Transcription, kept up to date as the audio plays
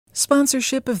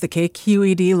Sponsorship of the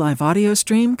KQED live audio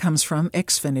stream comes from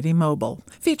Xfinity Mobile,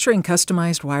 featuring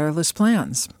customized wireless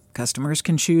plans. Customers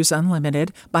can choose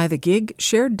unlimited, by the gig,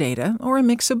 shared data, or a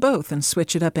mix of both and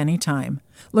switch it up anytime.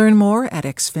 Learn more at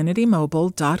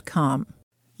xfinitymobile.com.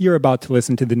 You're about to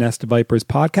listen to the Nest of Vipers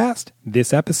podcast.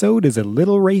 This episode is a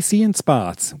little racy in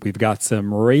spots. We've got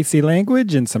some racy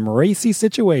language and some racy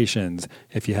situations.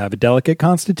 If you have a delicate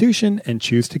constitution and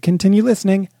choose to continue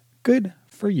listening, good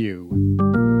for you.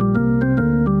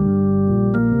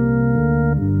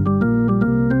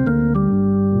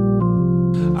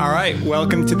 All right,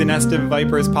 welcome to the Nest of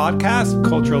Vipers podcast,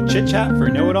 cultural chit-chat for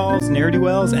know-it-alls,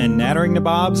 ne'er-do-wells, and nattering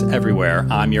nabobs everywhere.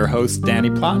 I'm your host, Danny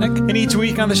Plotnick, and each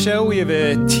week on the show, we have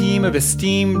a team of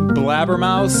esteemed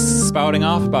blabbermouths spouting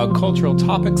off about cultural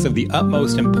topics of the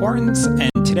utmost importance, and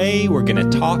today we're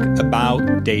going to talk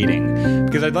about dating,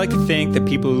 because I'd like to think that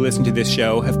people who listen to this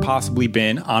show have possibly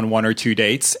been on one or two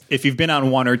dates. If you've been on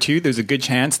one or two, there's a good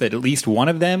chance that at least one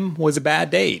of them was a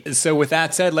bad date. So with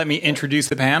that said, let me introduce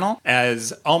the panel.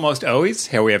 As almost always,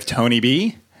 here we have Tony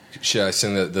B. Should I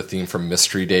sing the theme from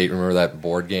Mystery Date? Remember that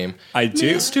board game? I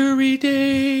do. Mystery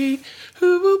Date,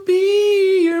 who will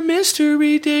be your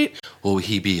mystery date? Will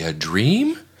he be a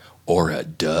dream or a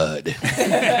dud?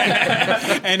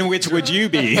 And which would you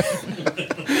be?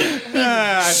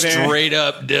 Straight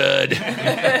up dud.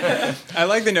 I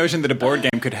like the notion that a board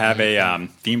game could have a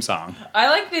theme song. I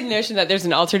like the notion that there's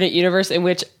an alternate universe in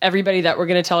which everybody that we're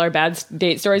going to tell our bad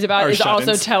date stories about is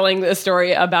also telling the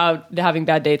story about having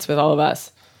bad dates with all of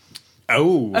us.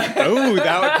 Oh, that would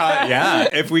yeah.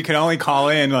 If we could only call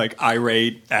in like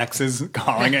irate exes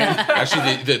calling in.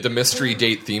 Actually, the Mystery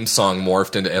Date theme song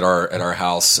morphed into at our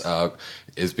house.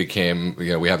 Became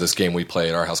we have this game we play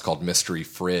at our house called Mystery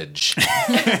Fridge,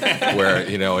 where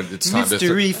it's time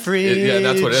Mystery Fridge. Yeah,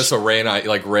 that's what it is. So Ray and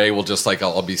I, Ray will just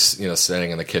I'll be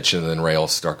sitting in the kitchen, and then Ray will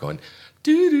start going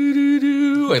do do do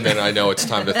do, and then I know it's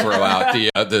time to throw out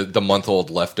the month-old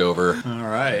leftover. All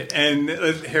right, and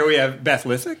here we have Beth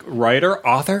Lissick, writer,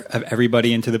 author of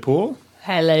Everybody into the Pool.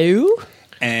 Hello.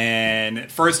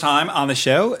 And first time on the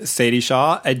show, Sadie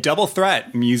Shaw, a double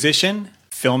threat musician,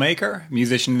 filmmaker,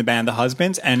 musician in the band The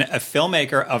Husbands, and a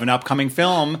filmmaker of an upcoming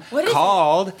film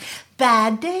called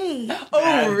Bad Day.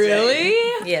 Oh, really?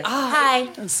 Yes.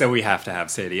 Hi. So we have to have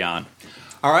Sadie on.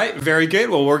 All right, very good.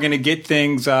 Well, we're going to get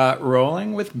things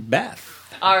rolling with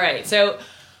Beth. All right, so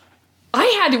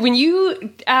when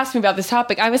you asked me about this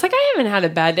topic, I was like, I haven't had a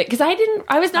bad day because I haven't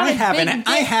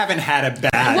had a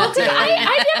bad well, day.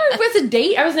 I never was a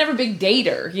date. I was never a big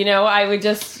dater. I would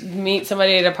just meet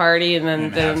somebody at a party and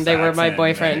then they were my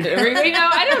boyfriend.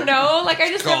 I don't know. I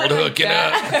just called never hooking up.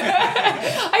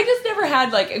 I just never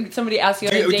had somebody ask you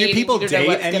on a date. Do people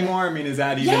date anymore? I mean, is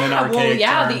that even an archaic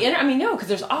term? No, because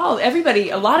there's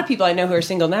a lot of people I know who are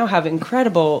single now have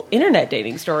incredible internet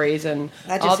dating stories and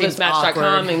all this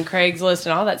Match.com and Craigslist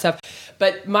and all that stuff.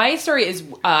 But my story is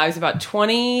I was about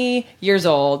 20 years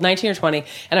old, 19 or 20,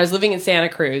 and I was living in Santa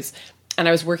Cruz, and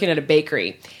I was working at a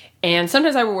bakery. And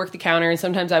sometimes I would work the counter, and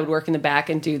sometimes I would work in the back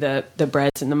and do the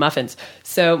breads and the muffins.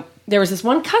 So there was this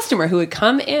one customer who would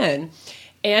come in,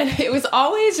 and it was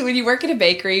always, when you work at a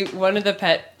bakery, one of the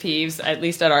pet peeves, at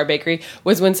least at our bakery,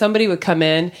 was when somebody would come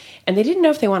in, and they didn't know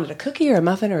if they wanted a cookie or a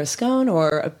muffin or a scone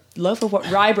or a loaf of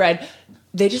rye bread.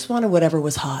 They just wanted whatever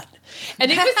was hot.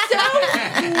 And it was so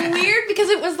weird because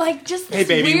it was just this hey,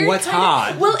 baby, weird what's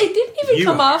hot? Well, it didn't even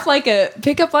come off like a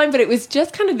pickup line, but it was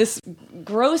just kind of this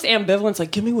gross ambivalence,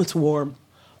 give me what's warm.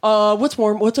 What's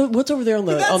warm? What's over there on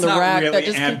the rack? That's not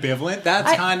really ambivalent.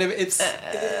 That's kind of, it's...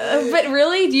 but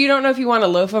really, you don't know if you want a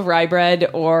loaf of rye bread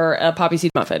or a poppy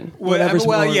seed muffin. Whatever's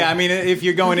warm. Yeah, I mean, if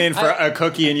you're going in for a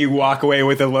cookie and you walk away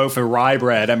with a loaf of rye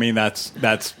bread, I mean, that's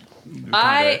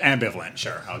ambivalent.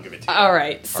 Sure, I'll give it to you. All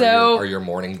right, so... Are your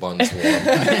morning buns warm?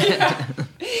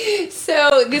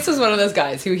 So this was one of those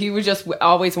guys who he would just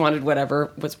always wanted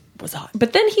whatever was hot.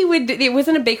 But then it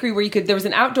wasn't a bakery where there was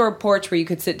an outdoor porch where you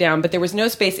could sit down, but there was no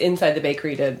space inside the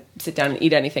bakery to sit down and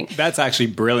eat anything. That's actually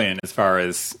brilliant as far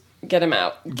as... Get him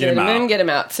out. Get him in, get him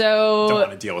out. So... Don't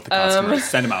want to deal with the customers.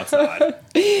 Send him outside.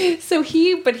 So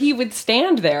he would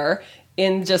stand there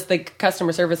in just the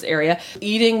customer service area,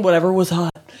 eating whatever was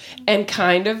hot and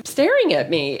kind of staring at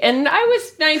me. And I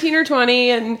was 19 or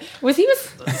 20, and he was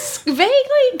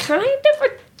vaguely kind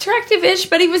of attractive-ish,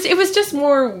 but it was just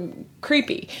more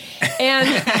creepy.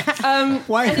 And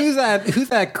why? Who's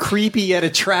that creepy yet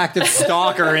attractive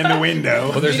stalker in the window?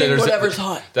 Well, there's whatever's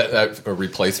hot. That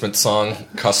replacement song,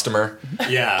 "Customer."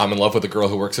 Yeah, I'm in love with a girl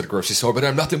who works at a grocery store, but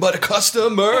I'm nothing but a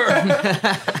customer.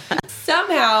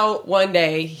 Somehow one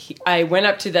day I went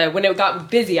up to when it got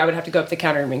busy, I would have to go up the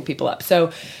counter and ring people up.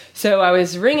 So I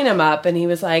was ringing him up, and he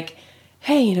was like,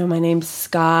 "Hey, my name's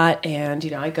Scott, and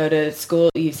I go to school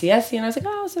at UCSC." And I was like,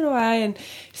 "Oh, so do I." And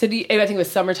he said, I think it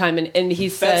was summertime, and he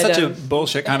said, "That's such a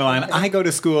bullshit kind of line." I go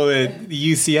to school at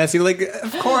UCSC, like,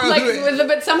 of course,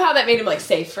 but somehow that made him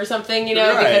safe or something,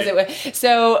 right. because it was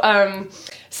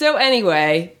so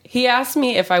anyway. He asked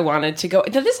me if I wanted to go.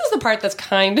 Now, this is the part that's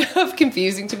kind of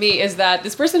confusing to me, is that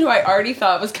this person who I already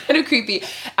thought was kind of creepy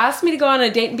asked me to go on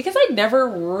a date. And because I'd never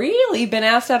really been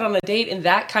asked out on a date in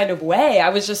that kind of way, I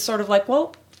was just sort of like,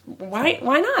 well, why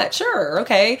not? Sure,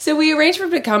 okay. So we arranged for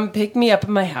him to come pick me up at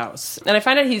my house. And I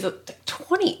find out he's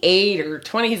 28 or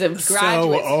 20. He's a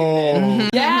graduate so old. student.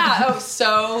 Yeah,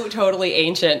 so totally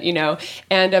ancient,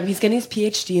 And he's getting his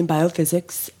PhD in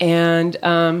biophysics. And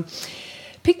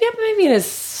picked me up maybe in a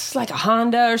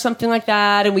Honda or something like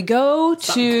that, and we go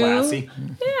something classy.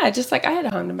 Yeah, just like I had a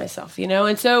Honda myself,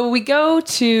 And so we go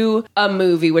to a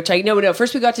movie, which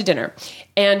first we go out to dinner,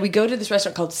 and we go to this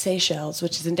restaurant called Seychelles,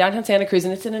 which is in downtown Santa Cruz,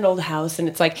 and it's in an old house, and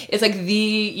it's like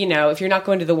the if you're not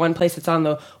going to the one place that's on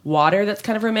the water that's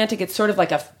kind of romantic, it's sort of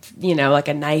like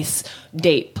a nice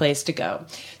date place to go.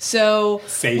 So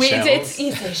Seychelles, it's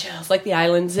Seychelles, like the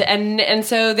islands, and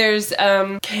so there's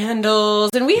candles,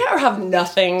 and we have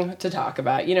nothing to talk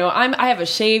about. I have a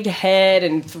shaved head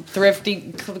and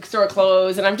thrifty store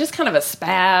clothes, and I'm just kind of a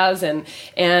spaz,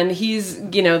 and he's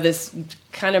this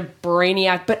kind of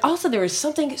brainiac, but also there was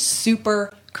something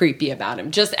super creepy about him.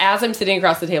 Just as I'm sitting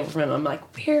across the table from him, I'm like,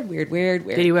 weird.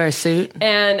 Did he wear a suit?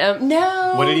 And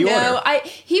no. What did he order?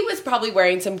 He was probably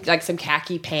wearing some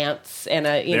khaki pants and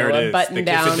a button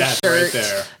down shirt, right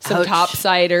there. some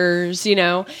topsiders,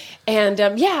 and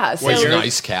so his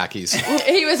nice khakis.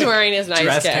 he was wearing his nice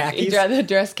dress khakis. khakis?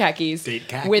 Dress khakis, Date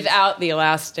khakis without the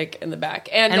elastic in the back.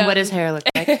 And what his hair look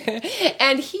like?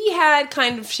 And he had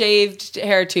kind of shaved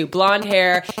hair too, blonde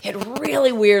hair. He had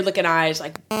really weird looking eyes,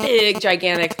 like big,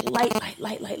 gigantic,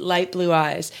 light blue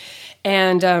eyes,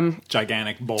 and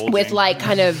gigantic, bold, with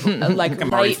kind of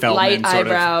light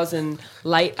eyebrows and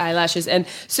light eyelashes. And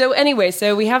so anyway,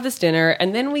 so we have this dinner,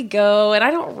 and then we go, and I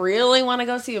don't really want to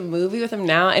go see a movie with him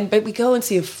now, but we go and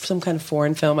see some kind of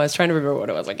foreign film. I was trying to remember what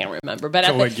it was. I can't remember, but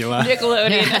Caligula.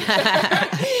 Nickelodeon,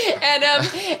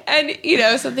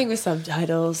 and something with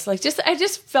subtitles. I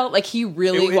just felt like he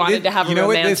really wanted to have a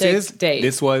romantic date.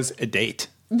 This was a date.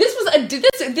 This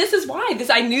is why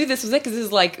I knew this was it, because this is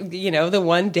the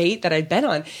one date that I'd been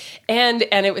on, and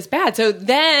it was bad. So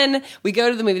then we go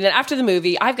to the movie. Then after the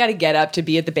movie, I've got to get up to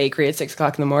be at the bakery at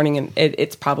 6:00 in the morning, and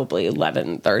it's probably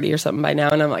 11:30 or something by now.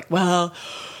 And I'm like, well,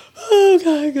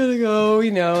 okay, I gotta go,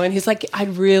 And he's like,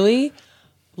 I'd really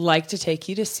like to take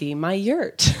you to see my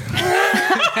yurt.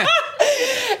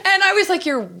 And I was like,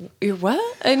 you're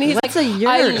what? And he's What's like, a yurt?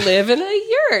 I live in a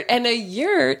yurt, and a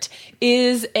yurt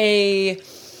is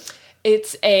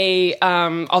It's a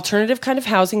alternative kind of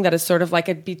housing that is sort of like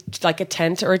a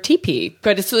tent or a teepee,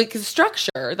 but it's like a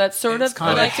structure that's sort of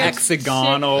kind of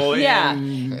hexagonal. Yeah,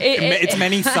 it's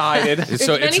many sided.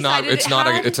 So it's not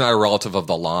a relative of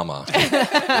the llama.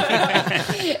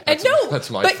 And no,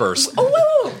 that's my first.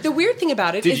 Oh, the weird thing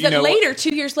about it is that later,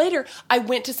 2 years later, I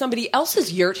went to somebody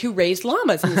else's yurt who raised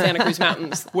llamas in the Santa Cruz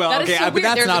Mountains. Well, okay, but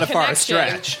that's not a far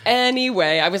stretch.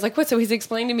 Anyway, I was like, what? So he's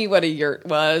explained to me what a yurt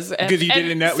was. Because you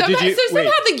didn't know.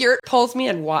 Somehow the yurt pulls me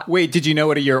and what? Wait, did you know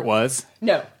what a yurt was?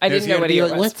 No, I didn't know what a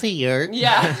yurt was. What's a yurt?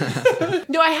 Yeah.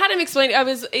 No, I had him explain.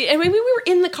 We were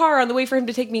in the car on the way for him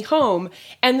to take me home,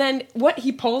 and then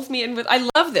he pulls me in with. I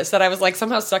love this, that I was like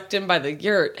somehow sucked in by the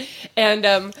yurt, and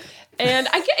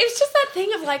it's just that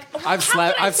thing of like, I've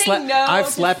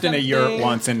slept in a yurt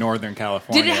once in Northern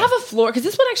California. Did it have a floor? Because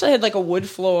this one actually had like a wood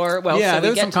floor. Well, yeah, so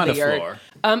there was some kind of floor.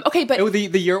 Okay, but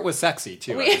the yurt was sexy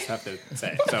too. I just have to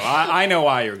say. So I know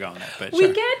why you're going there. But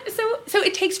we so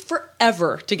it takes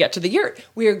forever to get to the yurt.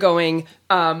 We are going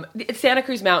Santa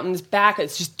Cruz Mountains back.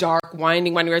 It's just dark,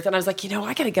 winding roads, and I was like,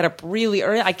 I got to get up really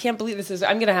early. I can't believe this is.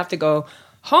 I'm going to have to go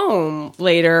home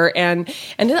later, and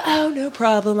oh, no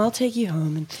problem, I'll take you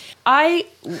home. And I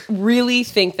really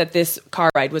think that this car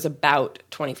ride was about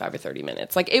 25 or 30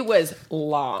 minutes. Like, it was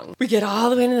long. We get all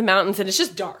the way into the mountains, and it's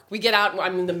just dark. We get out, and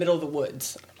I'm in the middle of the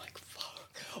woods. I'm like,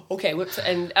 fuck. Okay, whoops.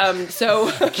 And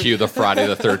so cue the Friday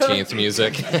the 13th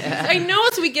music. I know.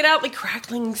 So we get out, like,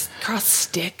 crackling across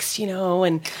sticks,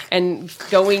 and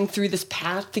going through this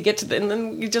path to get to and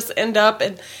then you just end up,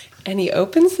 and And he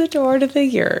opens the door to the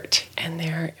yurt, and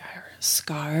there are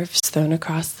scarves thrown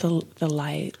across the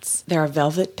lights. There are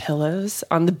velvet pillows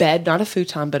on the bed, not a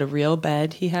futon, but a real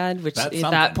bed he had, which at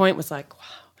that point was like,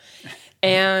 wow.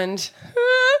 And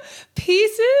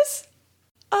pieces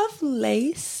of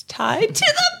lace tied to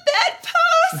the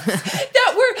bedposts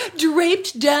that were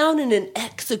draped down in an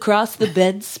X across the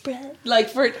bedspread, like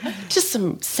for just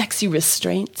some sexy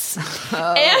restraints.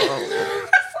 Oh. And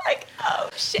it's like, oh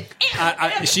shit!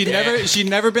 She'd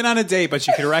never been on a date, but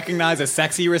she could recognize a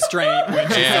sexy restraint when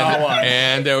she saw one.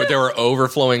 And there were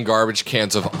overflowing garbage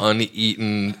cans of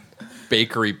uneaten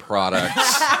bakery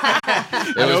products.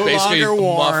 It was basically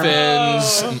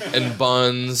muffins and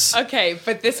buns. Okay,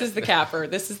 but this is the capper.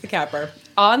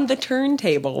 On the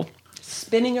turntable,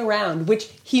 spinning around, which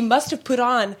he must have put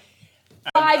on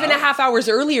 5.5 hours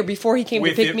earlier before he came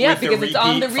to pick me up, because it's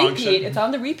on the repeat. It's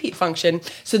on the repeat function.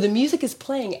 So the music is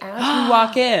playing as we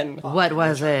walk in. What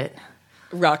was it?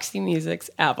 Roxy Music's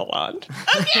Avalon.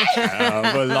 Okay.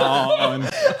 Avalon.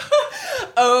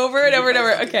 Over and over and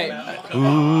over. Okay.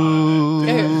 Ooh,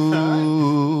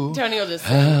 Tony will just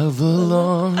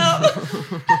Avalon.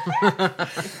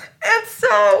 And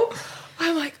so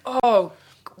I'm like, oh,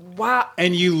 wow.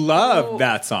 And you love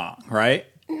that song, right?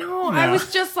 No, I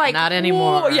was just like... Not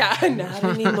anymore. Whoa. Yeah, not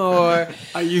anymore.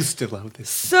 I used to love this.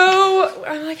 So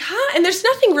I'm like, huh? And there's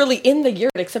nothing really in the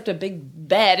yurt except a big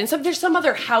bed. And there's some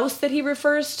other house that he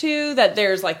refers to, that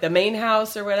there's like the main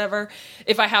house or whatever.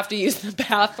 If I have to use the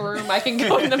bathroom, I can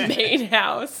go in the main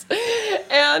house.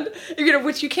 And,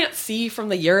 which you can't see from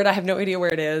the yurt. I have no idea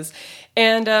where it is.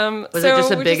 And was it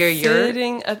just a bigger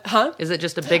yurt? Huh? Is it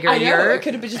just a bigger I know, yurt? it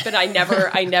could have just been. I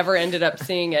never ended up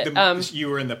seeing it. You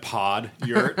were in the pod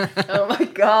yurt. Oh my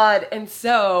god! And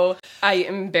so I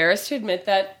am embarrassed to admit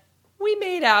that we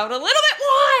made out a little bit.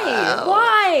 Why?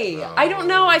 Why? I don't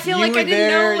know. I feel like I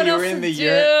didn't know what else to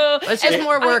do. It's just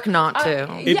more work not to.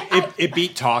 It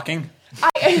beat talking.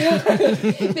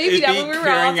 Maybe that when we were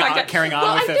all carrying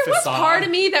on with there was part of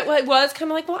me that was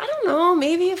kind of like, well, I don't know,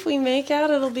 maybe if we make out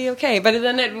it'll be okay. But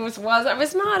then I was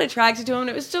not attracted to him.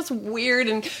 It was just weird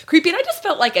and creepy, and I just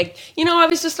felt like I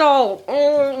was just all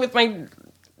with my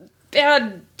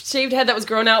bad shaved head that was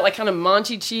grown out, like kind of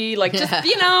Monchi-chi, like just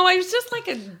I was just like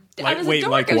I was a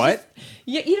dork. Like what?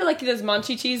 Like those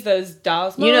Monchi-chis, those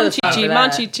dolls.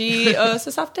 Monchi-chi, oh,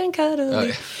 so soft and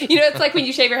cuddly. It's like when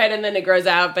you shave your head and then it grows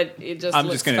out, but it just I'm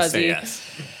looks just gonna fuzzy. say yes.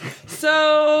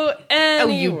 So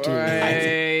anyway, you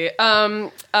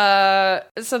do.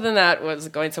 So then that was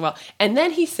going so well, and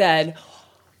then he said,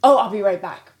 "Oh, I'll be right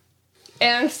back."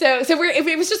 And so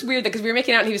it was just weird because we were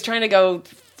making out and he was trying to go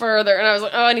further, and I was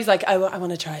like, "Oh," and he's like, "I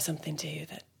want to try something too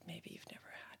that maybe you've never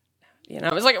had." And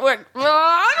I was like, "What?"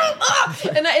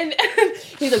 And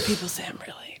he's like, "People say I'm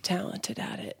really talented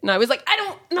at it," and I was like, "I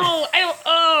don't know,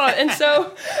 and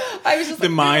so I was just the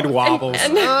like, mind wobbles,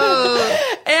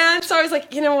 and so I was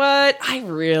like, you know what? I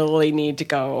really need to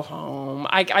go home.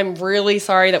 I'm really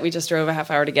sorry that we just drove a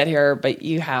half hour to get here, but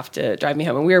you have to drive me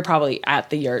home. And we were probably at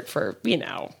the yurt for an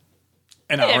hour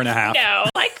and a half. No,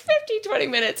 like 20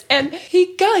 minutes. And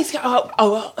he goes, okay,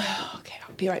 I'll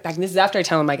be right back. And this is after I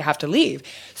tell him I have to leave.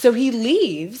 So he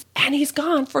leaves, and he's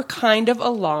gone for kind of a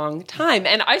long time.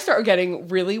 And I start getting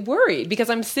really worried because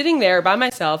I'm sitting there by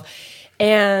myself.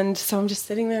 And so I'm just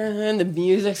sitting there, and the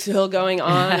music's still going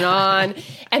on and on.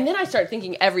 And then I start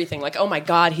thinking everything, like, oh my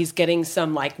God, he's getting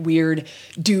some like weird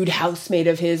dude housemate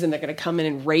of his, and they're going to come in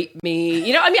and rape me.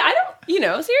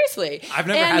 Seriously. I've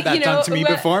never had that done to me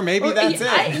before. Maybe that's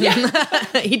it.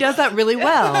 Yeah. He does that really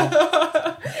well.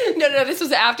 No, this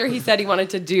was after he said he wanted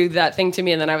to do that thing to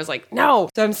me, and then I was like, no.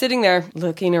 So I'm sitting there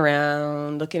looking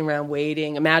around,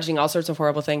 waiting, imagining all sorts of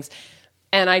horrible things.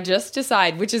 And I just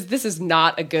decide, this is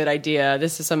not a good idea.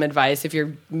 This is some advice if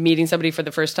you're meeting somebody for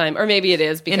the first time, or maybe it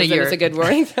is because it's a good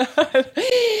warning.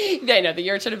 I know, the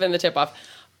yurt should have been the tip-off.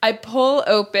 I pull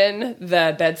open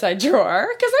the bedside drawer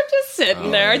because I'm just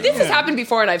sitting there. This has happened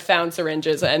before, and I've found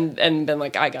syringes and been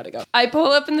like, I gotta go. I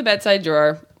pull open the bedside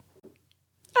drawer,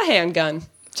 a handgun.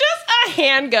 Just a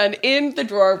handgun in the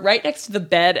drawer right next to the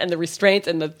bed and the restraints,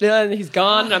 and he's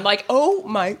gone. And I'm like, oh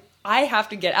my, I have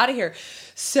to get out of here.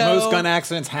 So most gun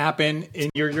accidents happen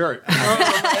in your yurt.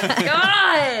 Oh my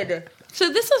God.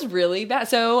 So this was really bad.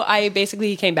 So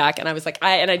he came back, and I was like,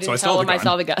 I didn't tell him I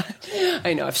saw the gun.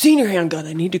 I know, I've seen your handgun.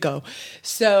 I need to go.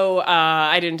 So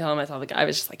I didn't tell him I saw the gun. I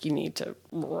was just like, you need to.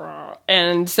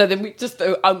 And so then we just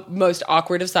the most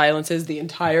awkward of silences the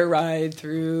entire ride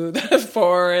through the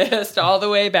forest all the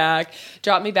way back.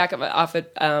 Dropped me back off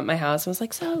at my house and was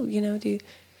like, so, do you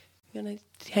gonna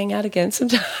hang out again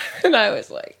sometime? And I was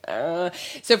like,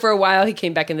 So for a while he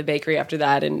came back in the bakery after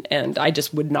that, and I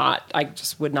just would not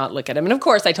look at him. And of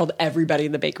course I told everybody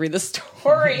in the bakery the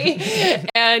story.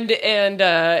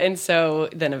 and so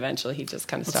then eventually he just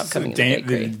kind of stopped coming in the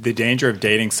bakery. The danger of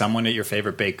dating someone at your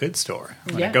favorite baked goods store.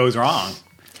 When it goes wrong.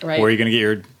 Right. Where are you going to get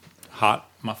your hot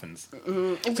muffins?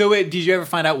 Mm-hmm. So wait, did you ever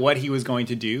find out what he was going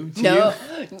to do to you?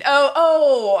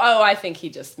 Oh, I think he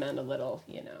just meant a little,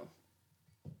 No,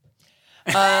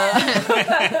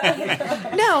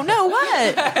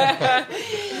 what?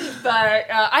 But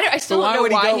I still don't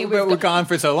know why he was gone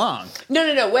for so long. No.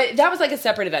 That was like a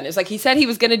separate event. It was like he said he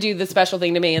was going to do the special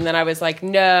thing to me, and then I was like,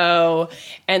 no.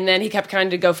 And then he kept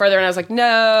trying to go further, and I was like,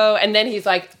 no. And then he's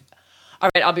like, all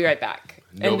right, I'll be right back.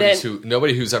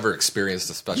 Nobody who's ever experienced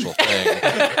a special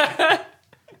thing.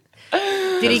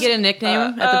 Did he get a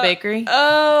nickname at the bakery?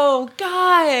 Oh,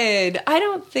 God. I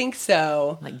don't think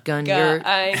so. Like Gun Yurt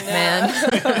Man?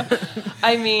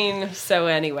 I mean, so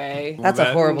anyway. That's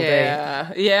a horrible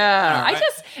day. Yeah. Right.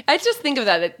 I just think of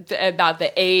that about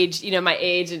the age, my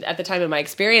age at the time of my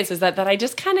experience is that I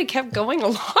just kind of kept going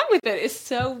along with it. It's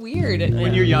so weird.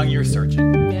 When you're young, you're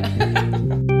searching.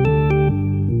 Yeah.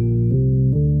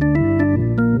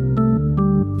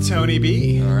 Tony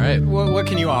B. All right. What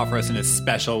can you offer us in a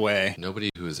special way? Nobody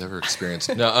who has ever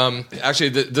experienced. No, actually,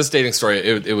 this dating story,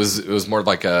 it was more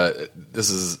like this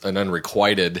is an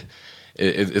unrequited.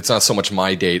 It's not so much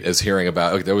my date as hearing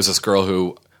about. There was this girl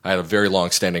who I had a very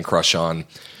long-standing crush on.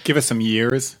 Give us some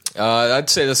years. I'd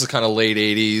say this is kind of late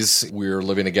 80s. We were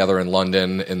living together in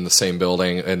London in the same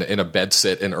building in a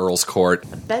bedsit in Earl's Court.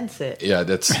 A bedsit? Yeah,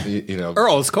 that's,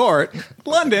 Earl's Court,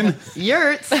 London.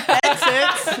 Yurts,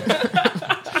 bedsits.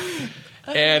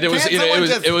 And it was a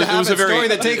very story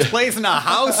that takes place in a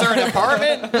house or an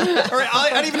apartment, or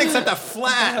I'd even accept a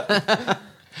flat.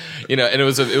 And it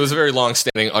was a very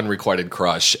long-standing, unrequited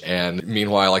crush. And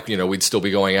meanwhile, we'd still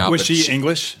be going out. Was she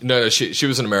English? No, she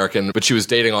was an American, but she was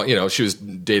dating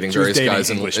various guys,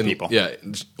 English people. Yeah,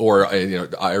 or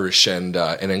Irish and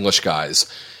English guys.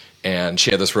 And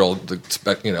she had this there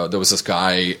was this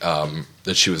guy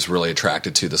that she was really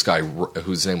attracted to. This guy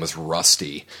whose name was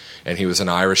Rusty, and he was an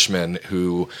Irishman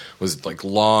who was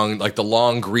the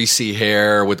long greasy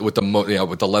hair with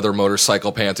the leather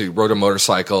motorcycle pants. He rode a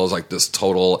motorcycle. It was like this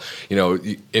total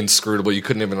inscrutable. You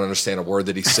couldn't even understand a word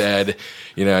that he said.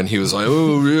 And he was like,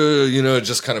 oh yeah,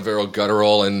 just kind of very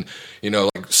guttural and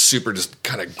super just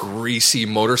kind of greasy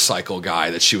motorcycle guy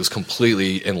that she was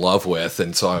completely in love with.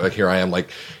 And so here I am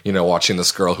watching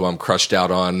this girl who I'm crushed out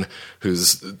on,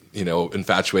 who's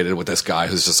infatuated with this guy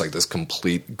who's just like this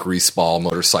complete greaseball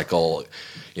motorcycle.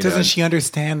 Doesn't she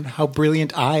understand how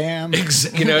brilliant I am?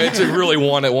 It's really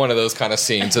one of those kind of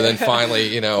scenes. And then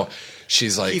finally,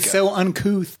 she's like, he's so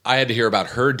uncouth. I had to hear about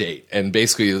her date, and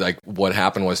basically, what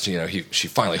happened was, she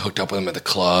finally hooked up with him at the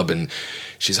club, and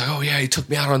she's like, oh yeah, he took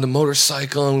me out on the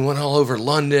motorcycle, and we went all over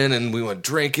London, and we went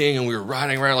drinking, and we were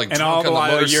riding around drunk on the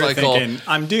motorcycle. You're thinking,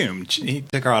 I'm doomed. He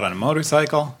took her out on a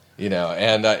motorcycle. I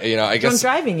guess drunk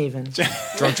driving even.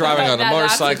 Drunk driving on a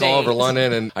motorcycle over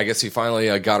London, and I guess he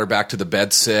finally got her back to the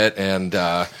bedsit, and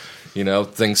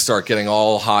things start getting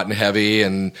all hot and heavy,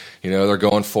 and they're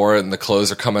going for it, and the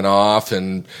clothes are coming off,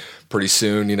 and pretty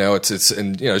soon,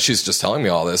 she's just telling me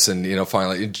all this, and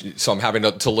finally, so I'm having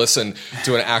to listen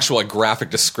to an actual graphic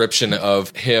description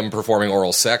of him performing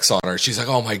oral sex on her. She's like,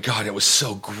 "Oh my god, it was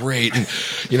so great," and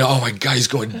oh my god, he's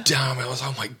going down. And I was,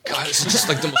 "Oh my god, this is just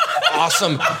the most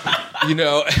awesome,"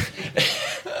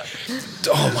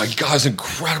 Oh my god, it's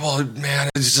incredible, man.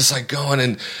 It's just going,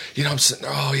 and I'm sitting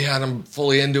there, oh yeah, and I'm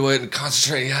fully into it and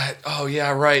concentrating. Yeah, oh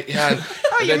yeah, right, yeah.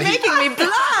 And you're making me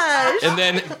blush. And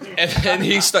then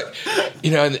he started,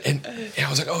 and I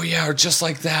was like, oh yeah, or just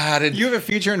like that. And you have a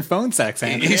future in phone sex,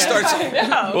 Andy. He starts,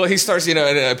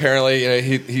 and apparently,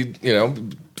 he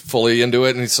fully into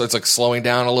it, and he starts slowing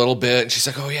down a little bit, and she's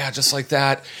like, oh yeah, just like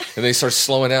that. And then he starts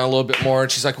slowing down a little bit more,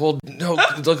 and she's like, well, no,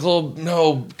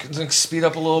 speed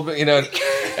up a little bit,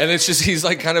 and it's just, he's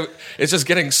it's just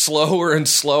getting slower and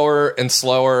slower and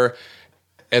slower,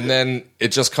 and then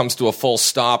it just comes to a full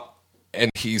stop,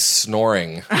 and he's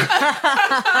snoring.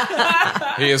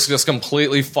 He has just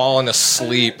completely fallen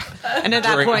asleep. And at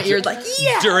that point, you're like,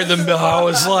 yeah. During the middle, I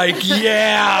was like,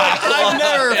 yeah. I've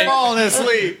never fallen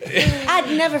asleep. I'd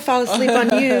never fall asleep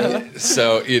on you.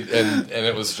 So,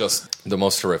 it was just the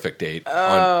most horrific date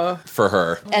for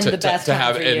her. And the best to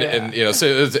have. For you. And so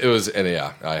it was,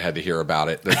 I had to hear about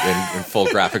it in full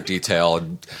graphic detail.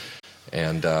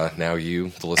 And now you,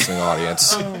 the listening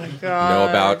audience, know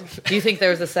about. Do you think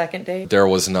there was a second date? There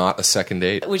was not a second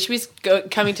date. When she was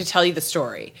coming to tell you the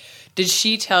story, did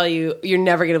she tell you, you're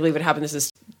never going to believe what happened, this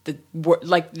is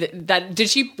that? Did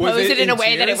she pose it in a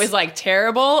way that it was like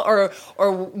terrible, or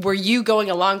were you going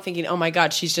along thinking, oh my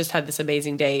God, she's just had this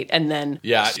amazing date, and then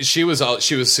she was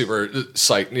super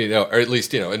psyched, or at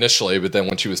least initially, but then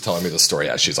when she was telling me the story,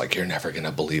 she's like, you're never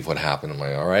gonna believe what happened. I'm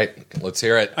like, all right, let's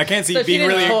hear it. I can't see so being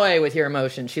really toy with your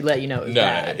emotion. She let you know it was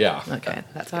bad. Yeah, okay,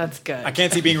 that's good. I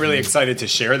can't see being really excited to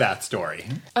share that story.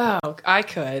 Oh, I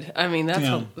could. I mean,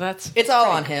 that's it's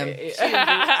all on him. She didn't do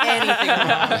anything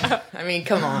wrong. I mean,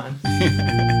 come on.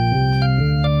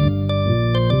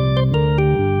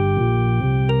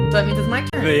 So that means it's my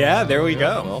turn. Yeah, there we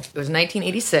go. It was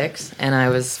 1986, and I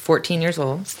was 14 years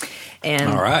old.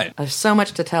 And all right. There's so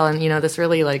much to tell, and this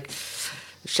really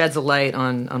sheds a light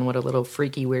on what a little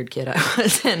freaky, weird kid I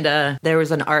was. And there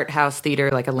was an art house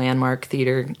theater, like a landmark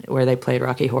theater, where they played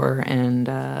Rocky Horror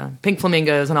and Pink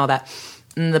Flamingos and all that.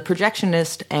 And the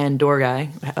projectionist and door guy,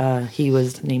 he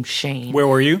was named Shane. Where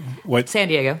were you? What? San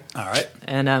Diego. All right.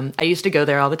 And I used to go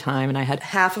there all the time, and I had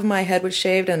half of my head was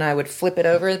shaved, and I would flip it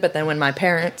over. But then when my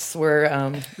parents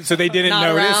were so they didn't not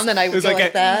notice, around, and I would go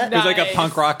like that. It was like a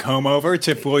punk rock comb over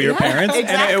to fool your parents,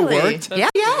 exactly. And it worked.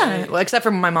 Yeah. Well, except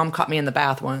for my mom caught me in the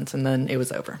bath once, and then it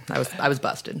was over. I was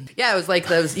busted. Yeah, it was like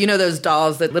those those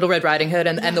dolls, that Little Red Riding Hood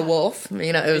and the wolf.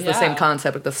 It was the same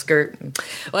concept with the skirt.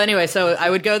 Well, anyway, so I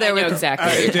would go there with exactly.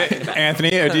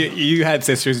 Anthony, you had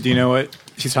sisters. Do you know what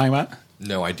she's talking about?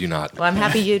 No, I do not. Well, I'm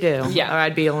happy you do. Yeah. Or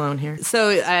I'd be alone here. So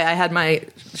I had my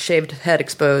shaved head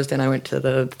exposed, and I went to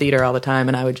the theater all the time,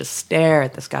 and I would just stare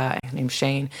at this guy named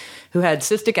Shane, who had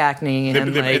cystic acne. The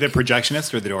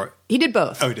projectionist or the door? He did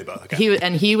both. Oh, he did both. Okay.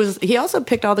 He also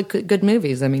picked all the good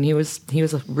movies. I mean, he was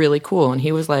really cool, and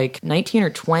he was like 19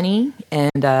 or 20,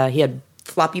 and he had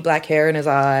floppy black hair in his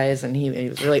eyes, and he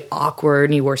was really awkward,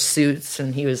 and he wore suits,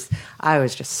 and I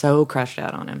was just so crushed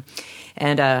out on him.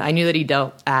 And I knew that he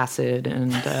dealt acid,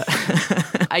 and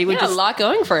I would a lot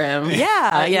going for him.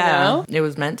 Yeah. It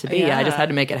was meant to be. Yeah. I just had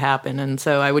to make it happen. And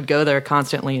so I would go there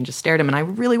constantly and just stare at him. And I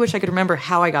really wish I could remember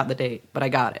how I got the date, but I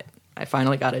got it. I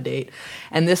finally got a date.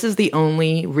 And this is the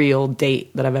only real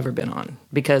date that I've ever been on.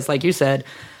 Because, like you said,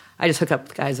 I just hook up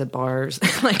with guys at bars.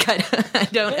 I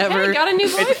don't ever. Hey, got a new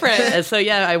boyfriend. So,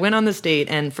 yeah, I went on this date,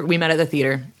 and we met at the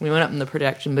theater. We went up in the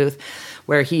production booth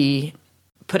where he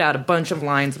put out a bunch of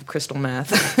lines of crystal meth.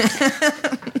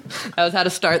 That was how to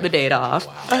start the date off.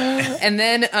 Wow. And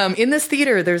then in this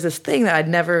theater, there's this thing that I'd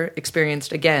never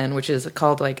experienced again, which is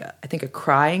called I think a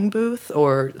crying booth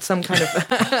or some kind of...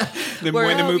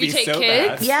 when the movie's so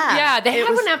bad. Yeah. They had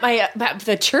one at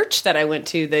the church that I went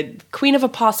to, the Queen of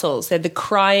Apostles. They had the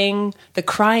crying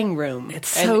room. It's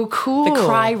so cool. The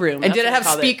cry room. And did it have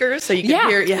speakers so you could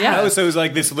hear? Yeah. Oh, so it was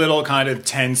like this little kind of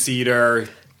 10-seater...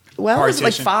 Well, partition. it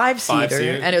was like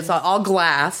 5-seater, and it's all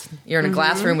glass. You're in a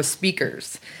glass room with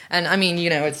speakers. And, I mean,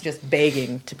 it's just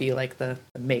begging to be like the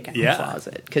makeup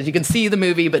closet. Because you can see the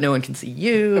movie, but no one can see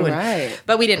you. Right.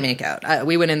 But we didn't make out.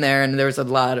 We went in there, and there was a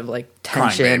lot of,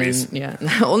 tension. Crying babies. Yeah.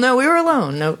 Well, no, we were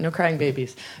alone. No crying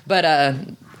babies. But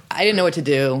I didn't know what to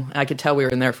do. I could tell we were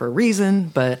in there for a reason,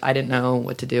 but I didn't know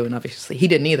what to do, and obviously he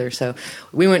didn't either. So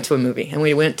we went to a movie, and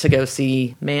we went to go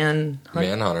see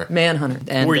Manhunter.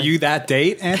 And, were you that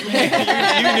date, Anthony?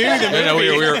 you knew the movie. No,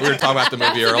 we were talking about the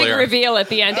movie earlier. Big reveal at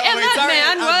the end, and that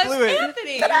man was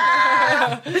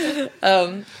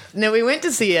Anthony. No, we went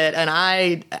to see it, and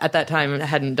I, at that time,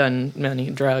 hadn't done many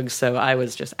drugs, so I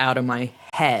was just out of my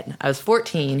head. I was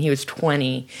 14, he was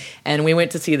 20, and we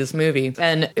went to see this movie.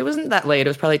 And it wasn't that late, it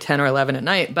was probably 10 or 11 at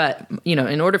night, but,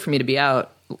 in order for me to be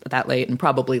out that late, and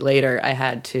probably later, I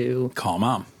had to... Call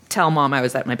Mom. Tell Mom I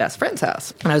was at my best friend's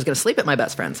house, and I was going to sleep at my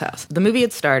best friend's house. The movie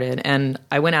had started, and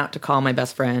I went out to call my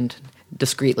best friend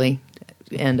discreetly,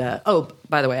 and,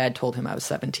 by the way, I had told him I was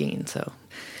 17, so...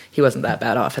 He wasn't that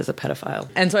bad off as a pedophile.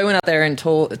 And so I went out there and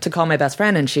to call my best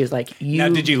friend, and she was like, Now,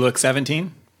 did you look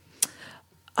 17?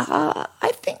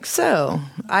 I think so.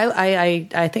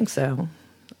 I think so.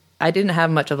 I didn't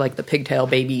have much of the pigtail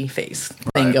baby face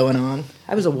thing going on.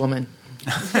 I was a woman.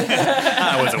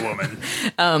 I was a woman.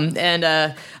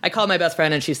 And I called my best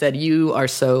friend, and she said, "You are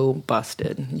so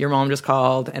busted. Your mom just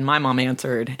called," and my mom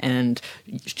answered. And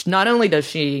not only does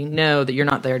she know that you're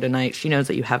not there tonight, she knows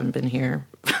that you haven't been here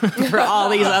for all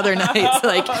these other nights.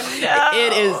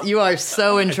 It is. You are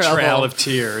so in trouble. Trail of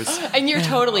tears. And you're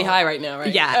totally high right now,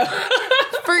 right? Yeah.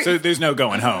 So there's no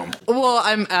going home. Well,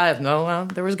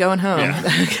 there was going home. Yeah.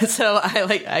 So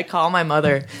I call my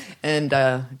mother, and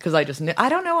because I just knew, I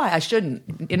don't know why I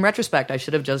shouldn't. In retrospect, I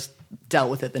should have just dealt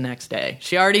with it the next day.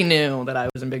 She already knew that I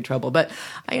was in big trouble, but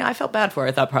I felt bad for her.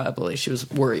 I thought probably she was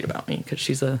worried about me because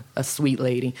she's a sweet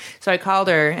lady. So I called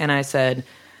her and I said,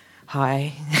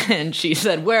 hi. And she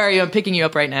said, where are you? I'm picking you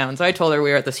up right now. And so I told her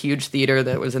we were at this huge theater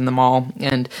that was in the mall,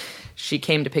 and she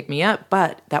came to pick me up,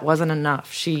 but that wasn't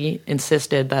enough. She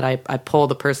insisted that I pull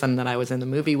the person that I was in the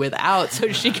movie with out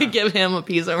so she could give him a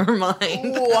piece of her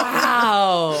mind.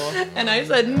 Wow. And I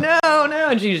said, no.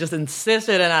 And she just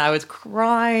insisted, and I was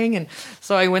crying. And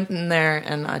so I went in there,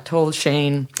 and I told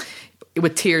Shane,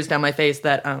 with tears down my face,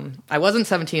 that I wasn't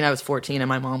 17, I was 14, and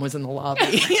my mom was in the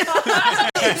lobby.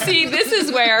 See, this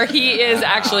is where he is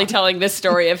actually telling this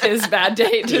story of his bad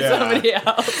date to somebody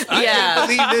else. I can't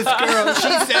believe this girl.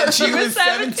 She said she was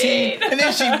 17, and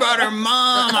then she brought her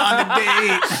mom on the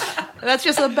date. That's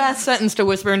just the best sentence to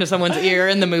whisper into someone's ear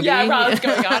in the movie. Yeah, while it's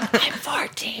going on. I'm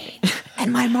 14.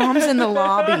 And my mom's in the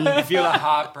lobby. You feel a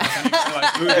hot person. You feel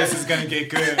like, ooh, this is going to get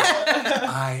good.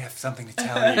 I have something to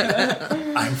tell you.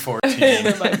 I'm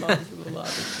 14. My mom's in the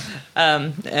lobby.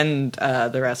 And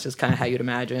the rest is kind of how you'd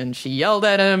imagine. She yelled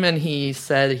at him, and he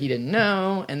said he didn't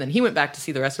know. And then he went back to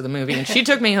see the rest of the movie, and she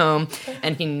took me home,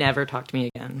 and he never talked to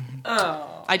me again.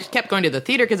 Oh. I just kept going to the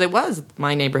theater because it was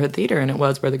my neighborhood theater, and it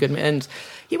was where the good men. And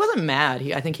he wasn't mad.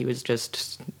 I think he was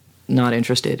just not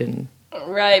interested in.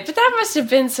 Right, but that must have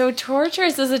been so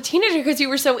torturous as a teenager because you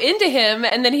were so into him,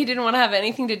 and then he didn't want to have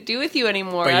anything to do with you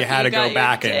anymore. But you had to go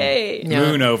back and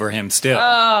moon over him still.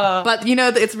 But, you know,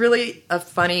 it's really a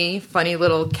funny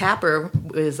little capper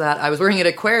is that I was working at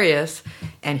Aquarius,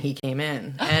 and he came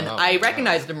in. And I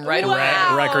recognized him right away.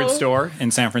 Record store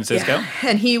in San Francisco. Yeah.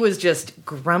 And he was just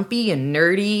grumpy and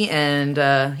nerdy, and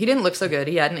he didn't look so good.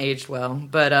 He hadn't aged well,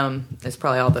 but it's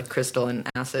probably all the crystal and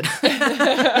acid.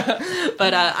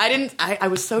 But I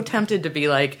was so tempted to be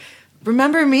like,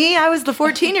 remember me? I was the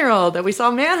 14-year-old that we saw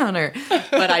Manhunter.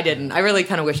 But I didn't. I really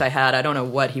kind of wish I had. I don't know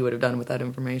what he would have done with that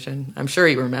information. I'm sure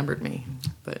he remembered me,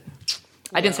 but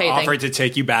I didn't say anything. Offered to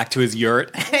take you back to his yurt.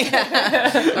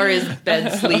 Or his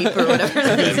bed sleep or whatever.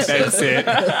 His bed sit.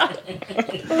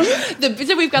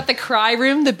 So we've got the cry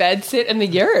room, the bed sit, and the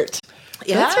yurt.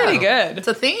 Yeah. That's pretty good. It's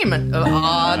a theme of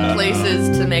odd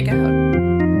places to make out.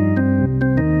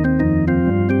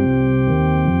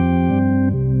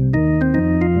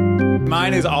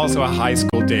 Mine is also a high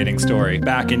school dating story.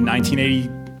 Back in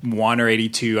 1981 or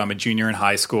 82, I'm a junior in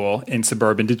high school in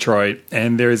suburban Detroit,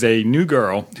 and there's a new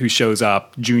girl who shows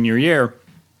up junior year,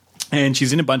 and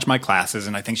she's in a bunch of my classes,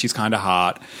 and I think she's kind of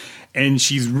hot, and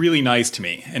she's really nice to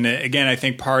me. And again, I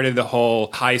think part of the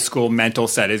whole high school mental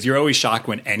set is you're always shocked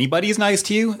when anybody's nice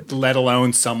to you, let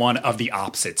alone someone of the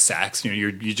opposite sex. You know,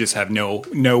 you just have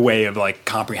no way of like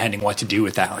comprehending what to do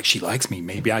with that. Like, she likes me,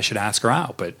 maybe I should ask her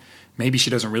out, but maybe she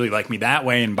doesn't really like me that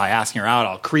way, and by asking her out,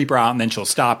 I'll creep her out, and then she'll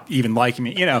stop even liking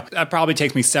me. You know, that probably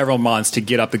takes me several months to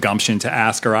get up the gumption to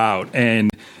ask her out,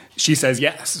 and she says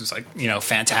yes. It's like, you know,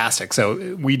 fantastic.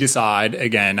 So we decide,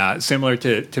 again, similar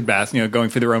to Beth, you know, going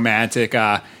for the romantic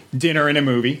dinner and a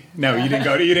movie. No, you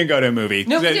didn't go to a movie.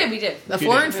 No, we did. The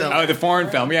foreign film. Oh, the foreign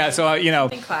film. Yeah, so, you know.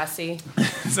 Classy.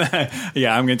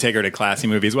 Yeah, I'm going to take her to classy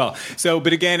movie as well. So,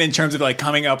 but again, in terms of like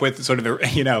coming up with sort of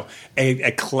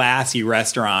a classy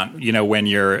restaurant, you know, when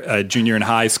you're a junior in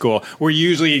high school, where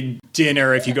usually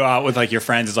dinner, if you go out with like your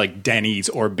friends, is like Denny's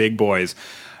or Big Boys.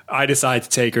 I decided to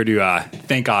take her to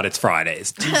Thank God It's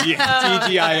Fridays,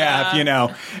 TGIF, you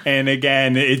know. And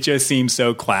again, it just seems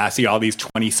so classy. All these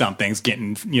 20-somethings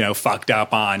getting, you know, fucked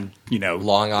up on, you know,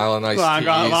 Long Island iced teas,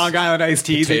 Long Island iced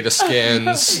teas, potato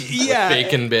skins, yeah,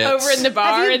 bacon bits over in the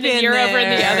bar, and then you're over on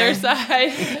the other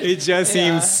side. It just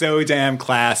seems so damn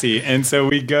classy. And so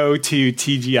we go to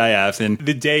TGIF, and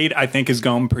the date I think is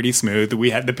going pretty smooth.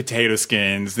 We had the potato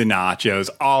skins, the nachos,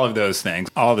 all of those things,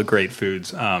 all the great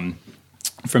foods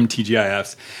from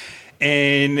TGIFs.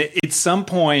 And at some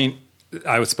point,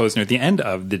 I was supposed to know at the end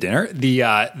of the dinner,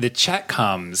 the check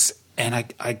comes, and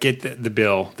I get the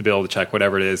bill, the check,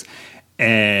 whatever it is,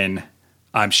 and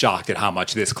I'm shocked at how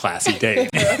much this classy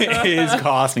date is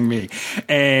costing me.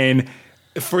 And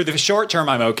for the short term,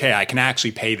 I'm okay. I can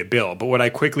actually pay the bill. But what I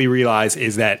quickly realize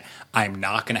is that I'm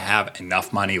not going to have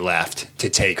enough money left to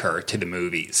take her to the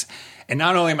movies. And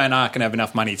not only am I not going to have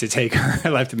enough money to take her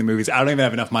left to the movies, I don't even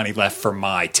have enough money left for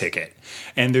my ticket.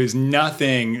 And there's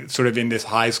nothing sort of in this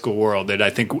high school world that I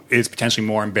think is potentially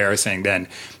more embarrassing than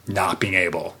not being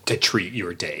able to treat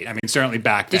your date. I mean, certainly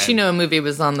back then. Did she know a movie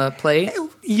was on the plate?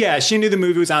 Yeah, she knew the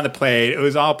movie was on the plate. It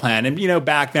was all planned. And, you know,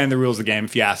 back then, the rules of the game,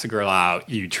 if you asked a girl out,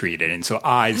 you treat it. And so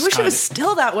I wish it was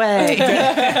still that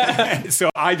way. So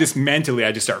I just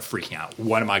start freaking out.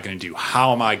 What am I going to do?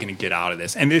 How am I going to get out of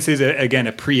this? And this is, again,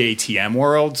 a pre-ATM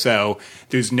world. So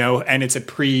there's and it's a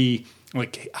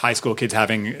like high school kids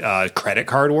having a credit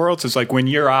card world. So it's like when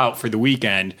you're out for the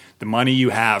weekend, the money you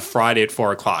have Friday at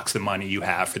 4:00 is the money you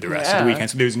have for the rest of the weekend.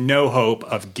 So there's no hope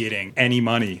of getting any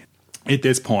money at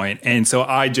this point. And so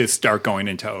I just start going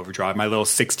into overdrive. My little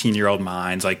 16-year-old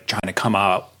mind's like trying to come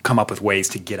up with ways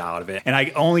to get out of it. And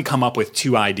I only come up with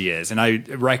 2 ideas. And I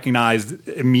recognize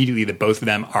immediately that both of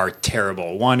them are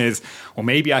terrible. One is, well,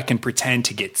 maybe I can pretend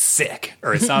to get sick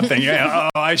or something. Oh,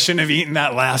 I shouldn't have eaten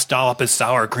that last dollop of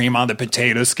sour cream on the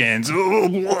potato skins.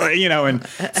 And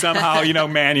somehow,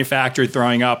 manufacture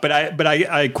throwing up. But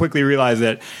I quickly realized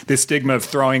that the stigma of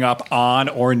throwing up on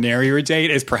or near your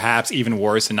date is perhaps even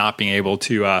worse than not being able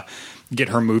to get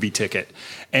her movie ticket.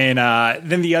 And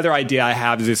then the other idea I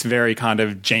have is this very kind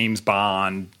of James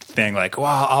Bond thing, like,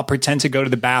 well, I'll pretend to go to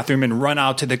the bathroom and run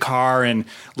out to the car and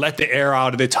let the air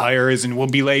out of the tires and we'll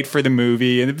be late for the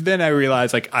movie. And then I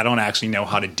realized, like, I don't actually know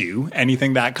how to do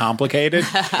anything that complicated.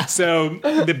 So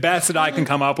the best that I can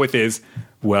come up with is,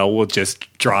 well, we'll just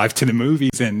drive to the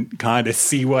movies and kind of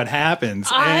see what happens.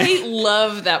 I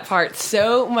love that part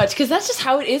so much because that's just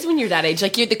how it is when you're that age.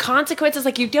 Like, the consequences,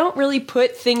 like, you don't really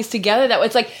put things together that way.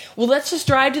 It's like, well, let's just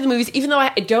drive to the movies, even though I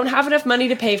don't have enough money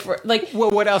to pay for it. Like, well,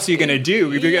 what else are you going to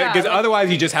do? Because otherwise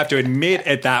you just have to admit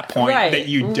at that point that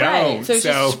you don't. Right. So it's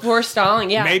just forestalling,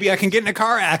 maybe I can get in a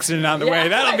car accident on the way.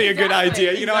 That'll be a good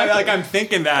idea. I'm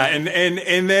thinking that.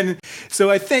 And then, so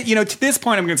I think, to this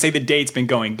point, I'm going to say the date's been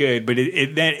going good, but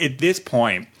then at this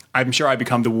point, I'm sure I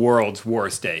become the world's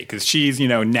worst date because she's,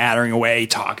 nattering away,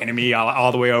 talking to me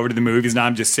all the way over to the movies. And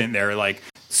I'm just sitting there like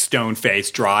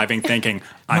stone-faced driving, thinking,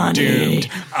 I'm doomed.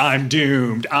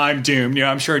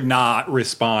 I'm sure not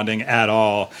responding at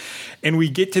all. And we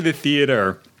get to the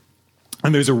theater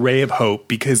and there's a ray of hope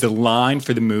because the line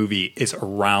for the movie is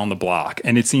around the block.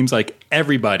 And it seems like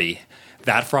everybody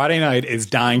that Friday night is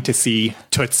dying to see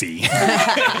Tootsie. Tootsie,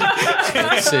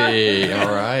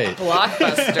 all right.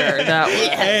 Blockbuster.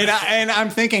 And I'm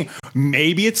thinking,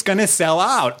 maybe it's going to sell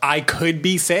out. I could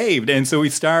be saved. And so we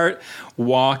start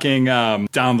walking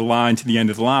down the line to the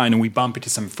end of the line, and we bump into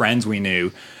some friends we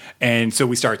knew. And so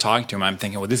we started talking to him. I'm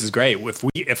thinking, well, this is great.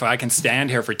 If I can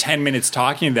stand here for 10 minutes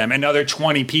talking to them, another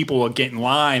 20 people will get in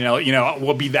line.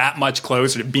 We'll be that much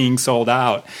closer to being sold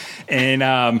out. And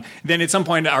then at some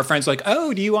point, our friends were like,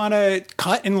 oh, do you want to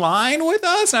cut in line with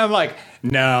us? And I'm like,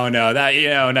 no, that,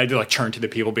 and I do turn to the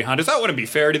people behind us. That wouldn't be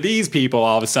fair to these people.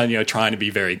 All of a sudden, trying to be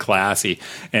very classy.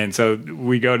 And so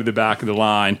we go to the back of the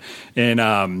line and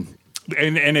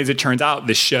as it turns out,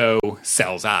 the show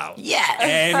sells out. Yes.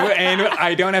 And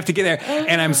I don't have to get there.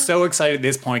 And I'm so excited at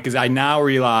this point because I now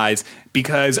realize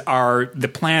because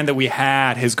the plan that we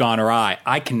had has gone awry,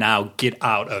 I can now get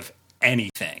out of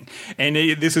anything. And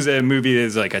this is a movie that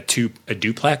is like a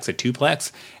duplex.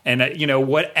 And,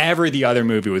 whatever the other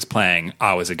movie was playing,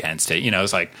 I was against it.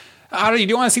 It's like, do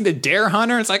you want to see The Dare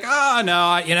Hunter? It's like, oh,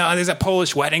 no, there's a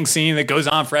Polish wedding scene that goes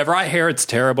on forever. I hear it's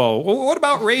terrible. Well, what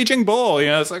about Raging Bull?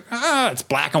 It's like, it's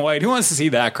black and white. Who wants to see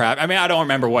that crap? I mean, I don't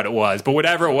remember what it was, but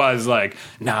whatever it was, like,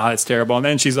 no, it's terrible. And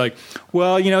then she's like,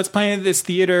 well, it's playing at this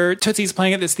theater. Tootsie's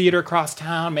playing at this theater across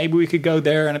town. Maybe we could go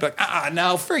there. And I'd be like,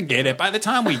 no, forget it. By the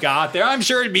time we got there, I'm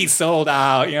sure it'd be sold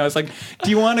out. It's like, do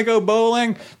you want to go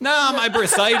bowling? No, my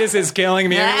bursitis is killing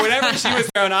me. I mean, whatever she was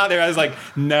throwing out there, I was like,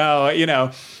 no,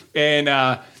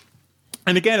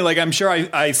 And again, I'm sure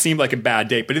I seemed like a bad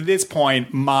date, but at this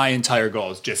point, my entire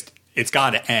goal is just, it's got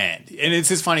to end. And it's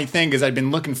this funny thing because I've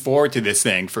been looking forward to this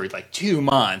thing for 2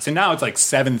 months, and now it's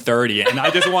 7:30, and I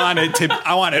just want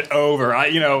it over.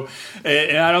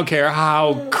 And I don't care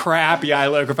how crappy I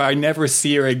look, if I never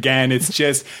see her again, it's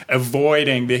just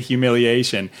avoiding the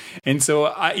humiliation. And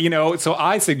so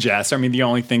I suggest, the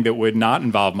only thing that would not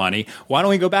involve money, why don't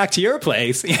we go back to your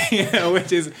place?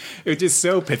 Which is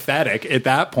so pathetic at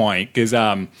that point because.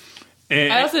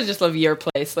 I also just love your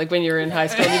place, like when you're in high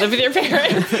school and you live with your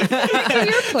parents.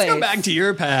 Your place. Let's go back to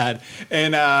your pad.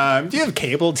 And do you have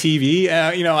cable TV?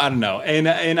 I don't know.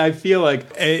 And I feel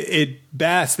like at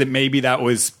best that maybe that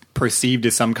was perceived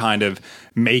as some kind of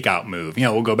makeout move.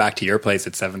 We'll go back to your place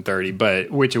at 7:30,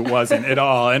 but which it wasn't at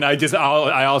all. And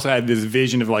I also had this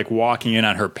vision of walking in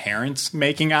on her parents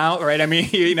making out, right? I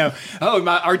mean,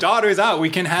 our daughter's out, we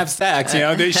can have sex.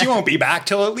 She won't be back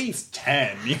till at least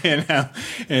 10.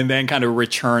 And then kind of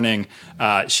returning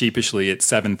sheepishly at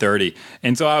 7:30.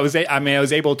 And so I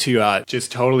was able to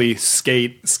just totally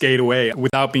skate away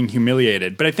without being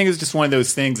humiliated. But I think it's just one of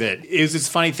those things that it was this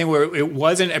funny thing where it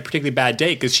wasn't a particularly bad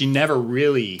date because she never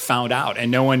really found out. And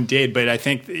no one did. But I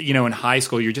think, in high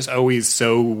school, you're just always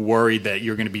so worried that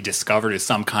you're going to be discovered as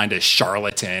some kind of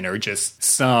charlatan or just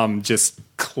some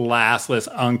classless,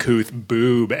 uncouth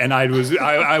boob, and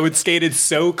I would skated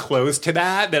so close to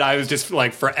that I was just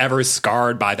like forever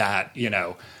scarred by that,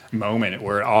 moment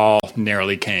where it all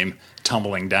nearly came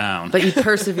tumbling down. But you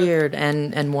persevered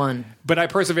and won. But I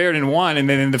persevered and won, and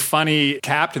then the funny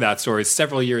cap to that story is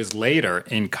several years later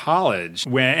in college.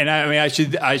 I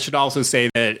should also say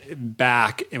that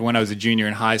back when I was a junior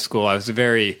in high school, I'm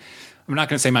not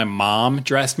going to say my mom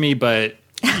dressed me, but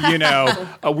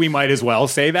we might as well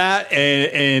say that.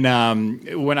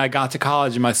 And when I got to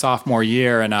college in my sophomore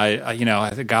year, and I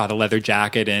got a leather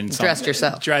jacket and dressed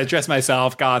yourself, dressed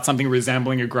myself, got something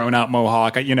resembling a grown-out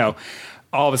mohawk,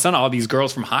 all of a sudden, all these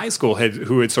girls from high school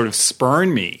who had sort of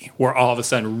spurned me were all of a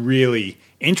sudden really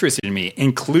interested in me,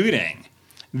 including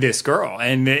this girl.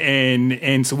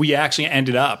 And so we actually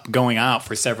ended up going out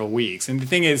for several weeks. And the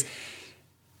thing is,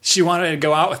 she wanted to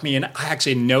go out with me, and I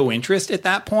actually had no interest at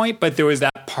that point. But there was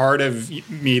that part of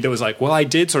me that was like, well, I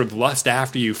did sort of lust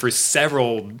after you for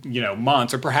several,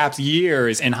 months or perhaps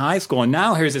years in high school. And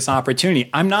now here's this opportunity.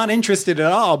 I'm not interested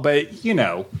at all, but,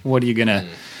 what are you going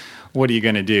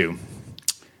to do?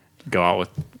 Go out with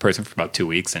a person for about 2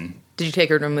 weeks. And did you take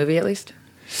her to a movie at least?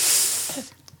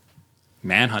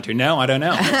 Manhunter? No, I don't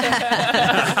know.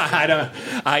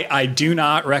 I do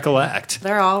not recollect.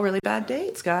 They're all really bad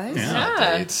dates, guys.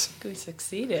 Yeah. Dates. We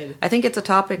succeeded. I think it's a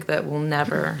topic that will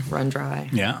never run dry.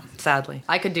 Yeah. Sadly.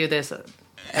 I could do this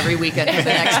every weekend for the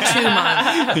next 2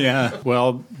 months. Yeah.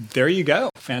 Well, there you go.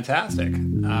 Fantastic.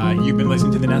 You've been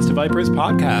listening to the Nest of Vipers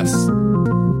podcast.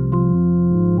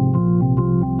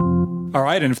 All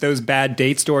right, and if those bad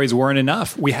date stories weren't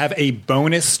enough, we have a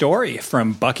bonus story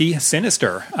from Bucky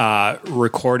Sinister,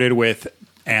 recorded with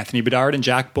Anthony Bedard and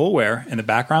Jack Boulware in the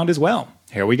background as well.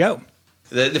 Here we go.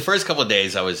 The first couple of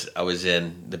days I was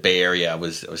in the Bay Area. I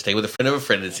was staying with a friend of a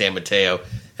friend in San Mateo.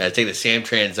 And I was taking the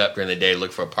Samtrans up during the day to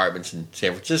look for apartments in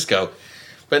San Francisco.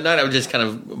 But at night I was just kind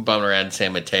of bumming around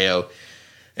San Mateo.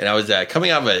 And I was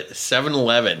coming out of a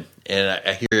 7-Eleven, and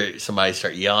I hear somebody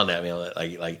start yelling at me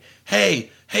like, hey,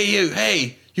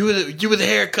 you with a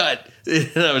haircut.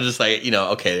 And I was just like,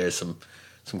 okay, there's some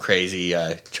crazy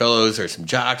cholos or some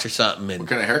jocks or something. And what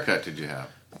kind of haircut did you have?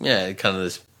 Yeah, kind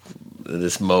of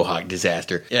this mohawk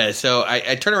disaster. Yeah, so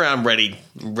I turn around ready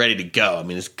to go. I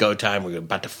mean, it's go time. We're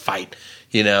about to fight,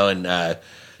 and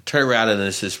turn around, and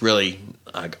there's this really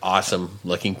awesome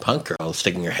looking punk girl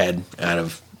sticking her head out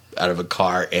of a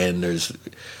car, and there's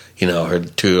her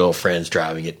 2 little friends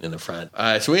driving it in the front.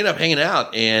 So we end up hanging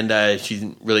out, and she's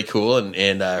really cool,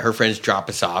 and her friends drop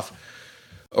us off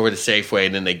over the Safeway,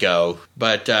 and then they go.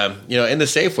 But in the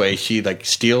Safeway, she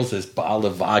steals this bottle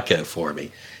of vodka for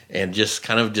me, and just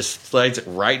slides it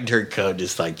right into her coat,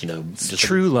 just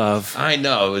true love. I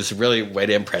know, it was really a way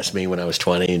to impress me when I was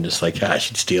 20, and just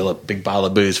she'd steal a big bottle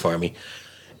of booze for me,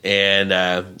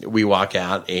 and we walk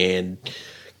out and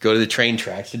go to the train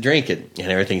tracks to drink it,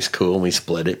 and everything's cool, and we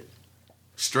split it.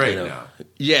 Straight now.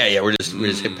 Yeah, we're just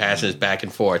passing this back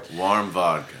and forth. Warm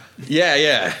vodka.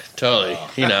 Yeah, totally. Odd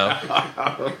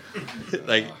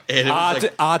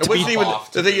it wasn't even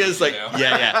the thing is we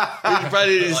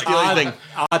probably didn't steal anything.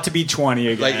 Odd to be 20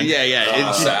 again.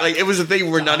 It was a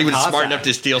thing we're not even smart enough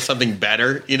to steal something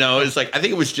better. It's I think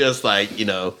it was just just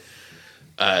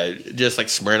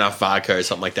Smirnoff vodka or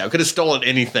something like that. We could have stolen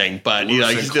anything, but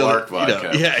Clark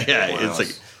vodka.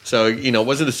 It's so it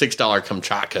wasn't a $6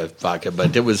 Kamchatka vodka,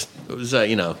 but it was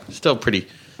still pretty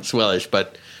swellish.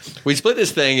 But we split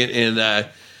this thing, and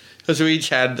so we each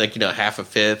had half a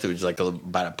fifth. It was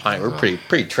about a pint. We're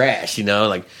pretty trash,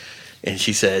 and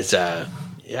she says, "Yeah,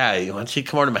 why don't you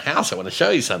come over to my house? I want to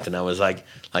show you something." I was like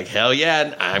hell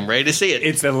yeah, I'm ready to see it.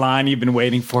 It's the line you've been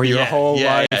waiting for your whole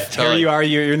life. Yeah, totally. Here you are.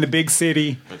 You're in the big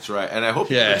city. That's right. And I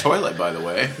hope you have a toilet, by the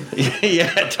way.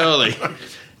 Yeah, totally.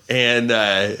 And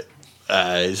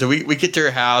so we get to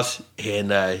her house,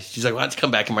 and she's like, "Why don't you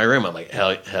come back in my room?" I'm like,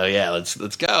 "Hell yeah, let's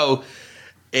go."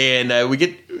 And we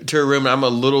get to her room, and I'm a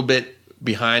little bit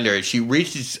behind her. She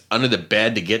reaches under the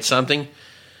bed to get something,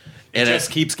 and it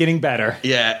just keeps getting better.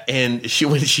 Yeah, and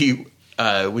when she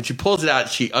pulls it out,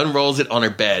 she unrolls it on her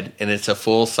bed, and it's a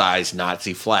full size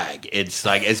Nazi flag. It's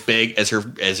as big as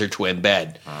her twin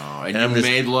bed. Oh, and you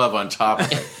made love on top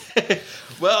of it.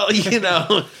 Well, funny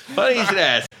you should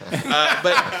ask,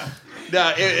 but.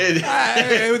 No,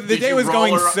 the day was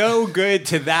going so good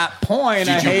to that point.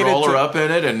 Did you roll her up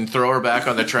in it and throw her back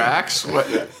on the tracks? What?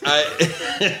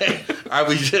 I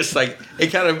was just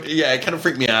it kind of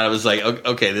freaked me out. I was like,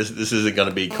 okay, this isn't going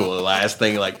to be cool. The last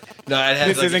thing,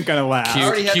 this isn't going to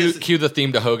last. Cue the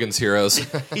theme to Hogan's Heroes.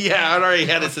 Yeah, I already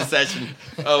had a succession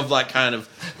of kind of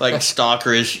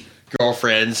stalkerish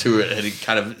girlfriends who had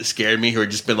kind of scared me, who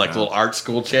had just been like little art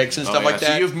school chicks and stuff like that.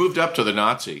 So you've moved up to the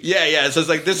Nazi. Yeah. So it's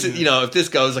like this is, if this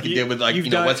goes like it did with like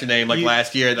what's her name like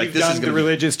last year, like this is the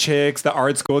religious chicks, the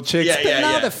art school chicks, but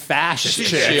not the fascist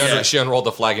chicks. She unrolled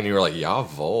the flag and you were like,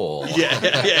 jawohl. Yeah.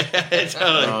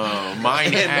 Totally. Oh,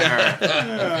 mein Herr.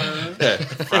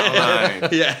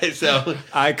 Fraulein. Yeah. So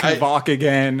I can walk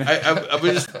again. I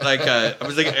was just like,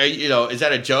 is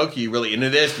that a joke? Are you really into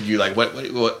this? Did you like what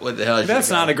the hell? Is That's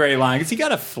not a great line because you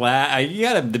got a flag. You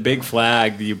got the big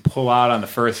flag that you pull out on the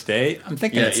first date. I'm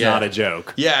thinking it's not a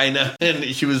joke. Yeah, I know. And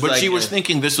she was, but she was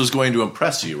thinking this was going to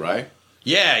impress you, right?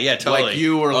 Yeah, totally. Like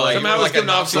you were somehow like a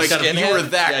Nazi skinhead. You were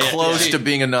that close to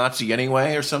being a Nazi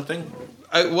anyway, or something.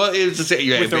 Well, it was just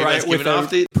with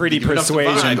the pretty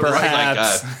persuasion,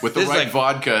 perhaps. With the right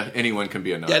vodka, anyone can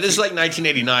be a Nazi. Yeah, this is like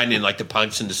 1989, and like the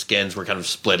punks and the skins were kind of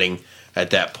splitting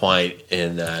at that point,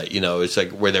 and it's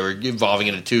like where they were evolving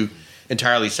into two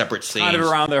entirely separate scenes. Kind of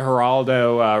around the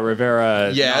Geraldo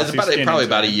Rivera. Yeah, it was probably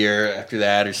about a year after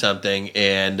that or something,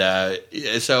 and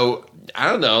so I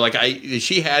don't know. Like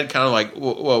she had kind of like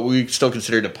we still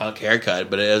considered a punk haircut,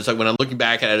 but it was like when I'm looking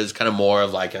back at it, it's kind of more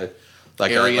of like a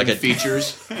Aryan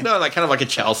features. No, like kind of like a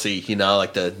Chelsea,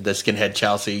 like the skinhead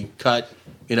Chelsea cut.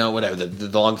 Whatever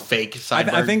the long fake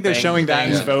sideburn. I think they're showing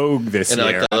that in Vogue this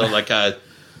year. Like a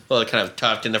little kind of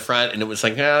tuft in the front, and it was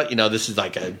like, this is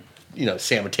like a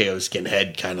San Mateo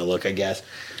skinhead kind of look, I guess.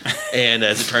 And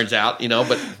as it turns out,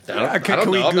 but I don't can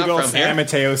know. we Google I'm San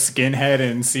Mateo skinhead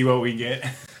and see what we get?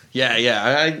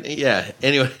 Yeah.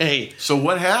 Anyway, so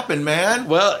what happened, man?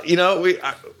 Well,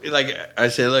 I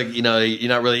said, look, you're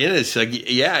not really into this. She's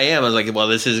like, yeah, I am. I was like, well,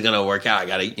 this isn't going to work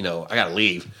out. I gotta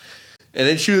leave. And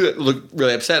then she looked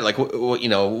really upset, like,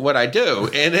 what I do.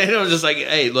 And then I was just like,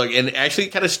 hey, look, and actually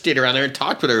kind of stayed around there and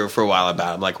talked with her for a while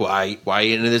about it. I'm like, why are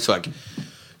you into this? Like,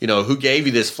 who gave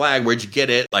you this flag? Where'd you get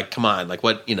it? Like, come on. Like,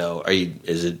 what,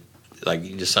 is it like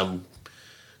just some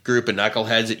group of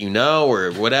knuckleheads that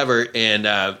or whatever? And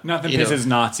nothing pisses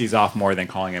Nazis off more than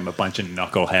calling them a bunch of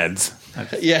knuckleheads.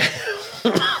 Yeah.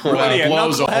 Well, it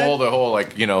blows the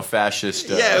whole fascist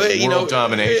world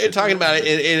domination. Talking about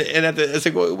it, and it's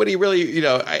like, what do you really,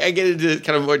 I get into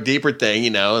kind of a more deeper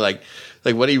thing, like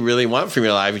what do you really want from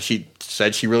your life? And she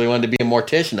said she really wanted to be a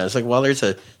mortician. I was like, well, there's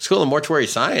a school of mortuary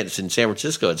science in San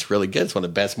Francisco. It's really good. It's one of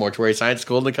the best mortuary science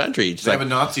schools in the country. They have a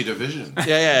Nazi division.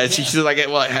 Yeah. She's like,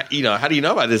 well, how do you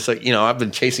know about this? Like, I've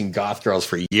been chasing goth girls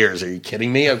for years. Are you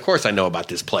kidding me? Of course I know about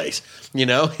this place,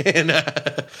 and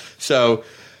so.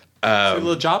 A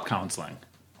little job counseling.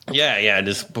 Yeah,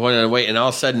 just pointing away, and all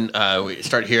of a sudden we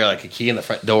start hearing like a key in the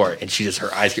front door, and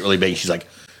her eyes get really big. And she's like,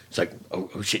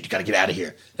 oh shit, you got to get out of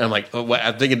here. And I'm like, oh, what?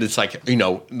 I'm thinking it's like like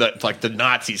the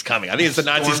Nazis coming. I think it's the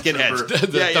Nazi skinheads. The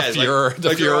Fuhrer, the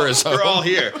Fuhrer is home. We're all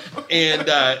here, and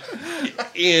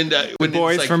the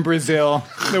boys from Brazil,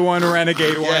 the one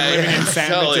renegade one living in San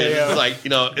Mateo. It's like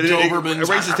it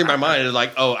races through my mind. It's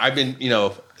like, oh, I've been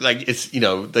like it's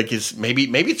like it's maybe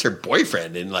it's her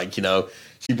boyfriend, and like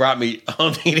she brought me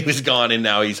home and he was gone, and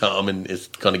now he's home, and it's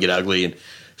going to get ugly. And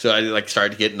so I like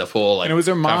started getting the full like. And it was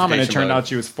her mom, and it turned out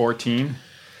she was 14.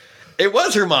 It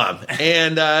was her mom,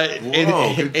 and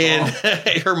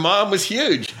her mom was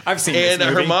huge. I've seen this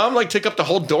movie. Her mom like took up the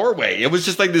whole doorway. It was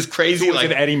just like this crazy was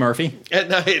it Eddie Murphy?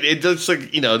 No, it looks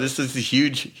like this is the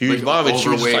huge like, mom, and she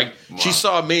was like she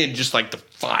saw me and just like the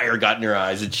fire got in her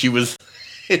eyes, and she was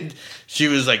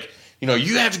like,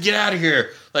 you have to get out of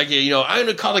here. Like, I'm going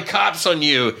to call the cops on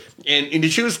you. And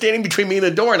she was standing between me and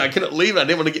the door, and I couldn't leave. And I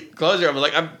didn't want to get closer. I was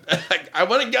like, I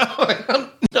want to go. I don't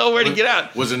know where to get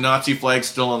out. Was a Nazi flag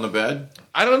still on the bed?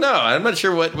 I don't know. I'm not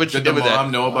sure what she did with that. Did the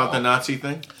mom know about the Nazi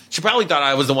thing? She probably thought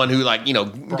I was the one who, like,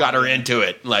 got her into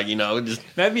it. Like, just...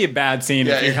 That'd be a bad scene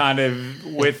if you're kind of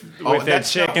with that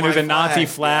chick and there's a Nazi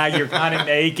flag. You're kind of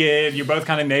naked. You're both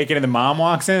kind of naked, and the mom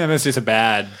walks in, and that's just a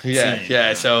bad scene.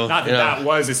 Yeah, so... Not that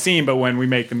was a scene, but when we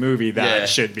make the movie, that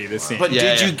should be the scene. But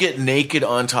did you get naked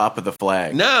on top of the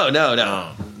flag? No.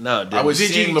 I was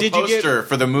seeing the poster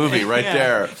for the movie right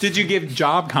there. Did you give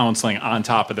job counseling on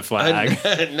top of the flag?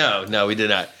 No, we did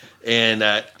not. And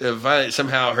finally,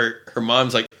 somehow her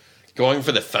mom's like going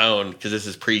for the phone, because this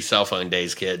is pre-cell phone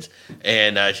days, kids.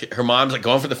 And her mom's like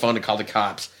going for the phone to call the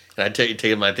cops. And I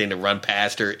take my thing to run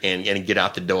past her and get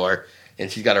out the door. And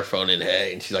she's got her phone in,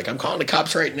 hey, and she's like, I'm calling the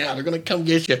cops right now. They're going to come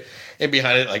get you. And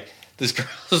behind it, like, this girl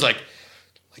was like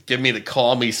give me the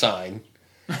call me sign,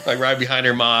 like right behind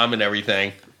her mom and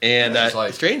everything. And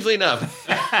strangely enough,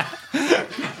 a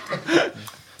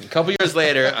couple years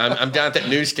later, I'm down at that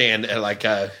newsstand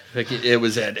at it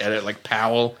was at like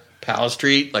Powell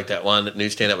Street, like that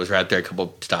newsstand that was right there, a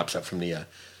couple stops up from the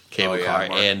cable car.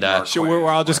 And sure,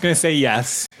 we're all just going to say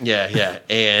yes. Yeah.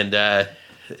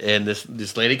 And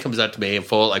this lady comes up to me in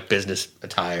full like business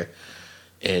attire,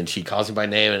 and she calls me by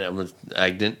name, and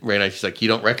I didn't recognize. She's like, "You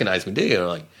don't recognize me, do you?" And I'm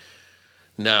like,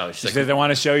 "No." She says, "I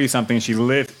want to show you something." She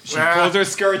pulls her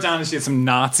skirt down, and she has some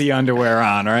Nazi underwear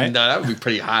on. Right? No, that would be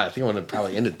pretty hot. I think I want to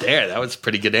probably end it there. That was a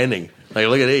pretty good ending. Like,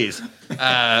 look at these.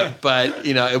 But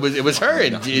it was her,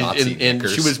 and she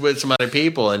was with some other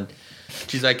people, and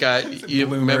she's like, "You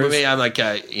remember me?" I'm like,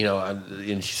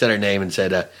 and she said her name and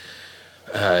said,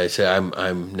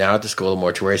 I'm now at the School of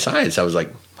Mortuary Science. I was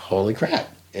like, holy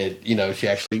crap. And, she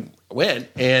actually went.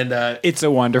 And It's a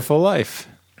Wonderful Life.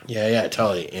 Yeah,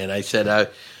 totally. And I said,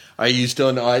 are you still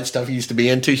into all that stuff you used to be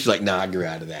into? She's like, I grew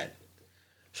out of that.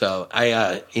 So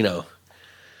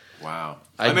Wow.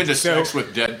 I'm into sex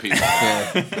with dead people.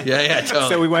 Yeah, totally.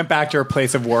 So we went back to her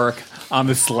place of work on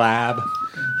the slab.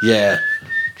 Yeah.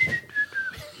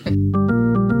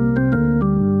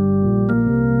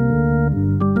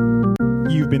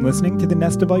 You've been listening to the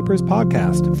Nest of Vipers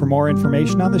podcast. For more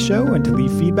information on the show and to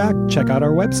leave feedback, check out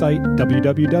our website,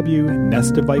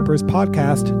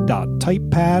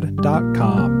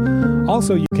 www.nestofviperspodcast.typepad.com.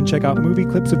 Also, you can check out movie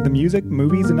clips of the music,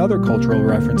 movies, and other cultural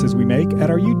references we make at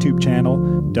our YouTube channel,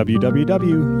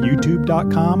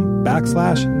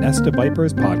 www.youtube.com/Nest of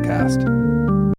Vipers podcast.